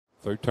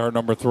Through turn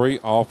number 3,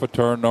 off of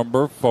turn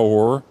number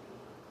 4.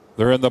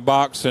 They're in the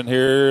box, and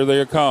here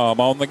they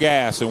come on the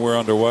gas, and we're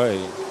underway.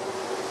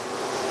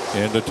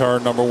 Into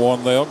turn number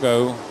 1 they'll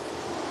go.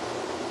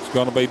 It's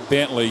going to be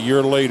Bentley,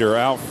 your leader,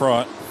 out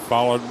front,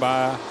 followed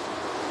by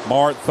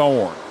Mart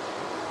Thorne.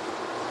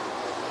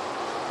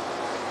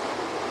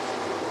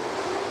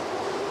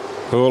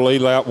 Cool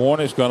lead lap 1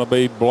 is going to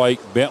be Blake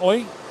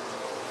Bentley,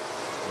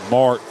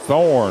 Mart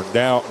Thorne,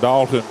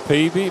 Dalton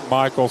Peavy,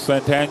 Michael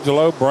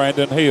Santangelo,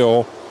 Brandon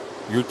Hill,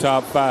 your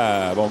top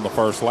 5 on the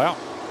first lap.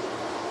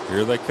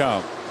 Here they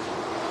come.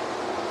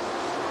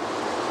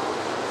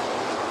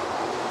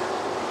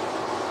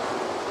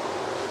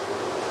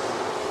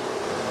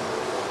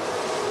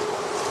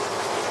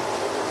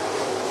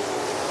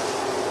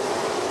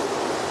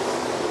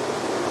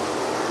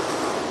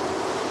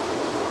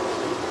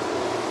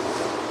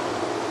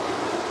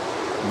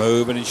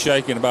 Moving and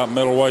shaking about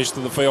middle ways to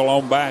the field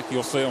on back.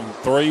 You'll see them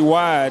 3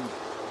 wide.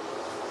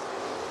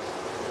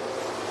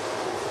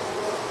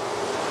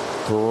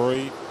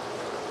 3.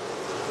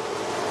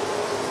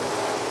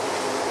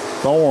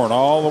 Thorne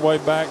all the way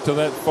back to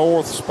that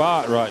 4th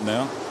spot right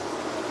now.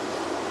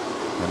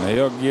 And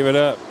he'll give it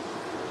up.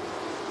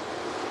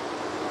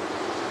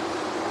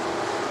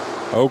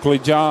 Oakley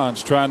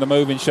Johns trying to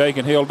move and shake,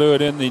 and he'll do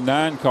it in the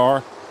 9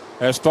 car.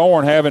 As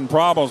Thorne having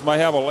problems, may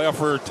have a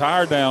left rear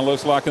tire down,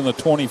 looks like in the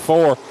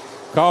 24.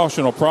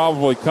 Caution will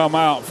probably come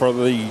out for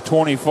the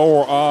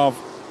 24 of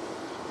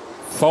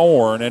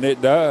Thorne, and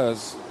it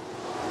does.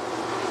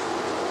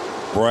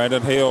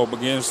 Brandon Hill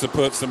begins to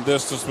put some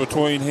distance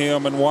between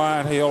him and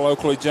White Hill.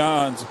 Oakley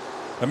Johns.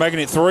 They're making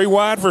it 3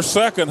 wide for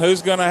second.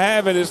 Who's going to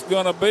have it? It's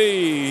going to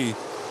be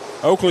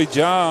Oakley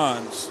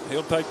Johns.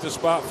 He'll take the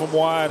spot from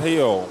White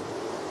Hill.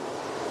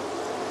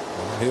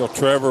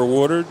 Trevor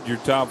Woodard, your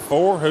top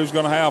 4. Who's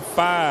going to have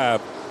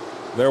 5?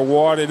 They're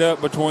wadded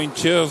up between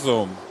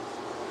Chisholm,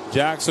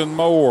 Jackson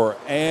Moore,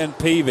 and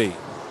Peavy.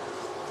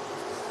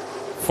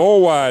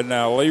 4 wide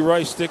now. Lee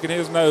Ray sticking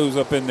his nose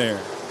up in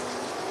there.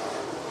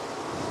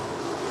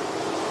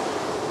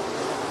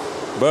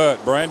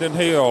 But Brandon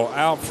Hill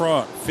out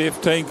front,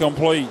 15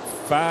 complete,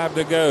 5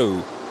 to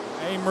go.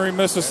 Amory,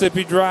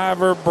 Mississippi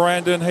driver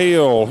Brandon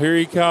Hill. Here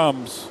he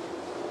comes.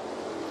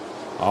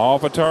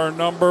 Off of turn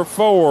number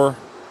 4.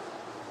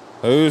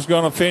 Who's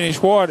going to finish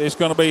what? It's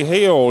going to be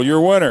Hill, your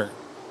winner.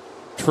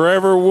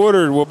 Trevor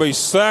Woodard will be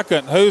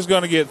second. Who's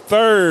going to get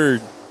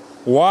 3rd?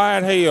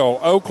 White Hill,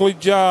 Oakley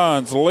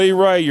Johns, Lee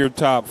Ray, your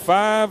top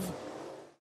 5.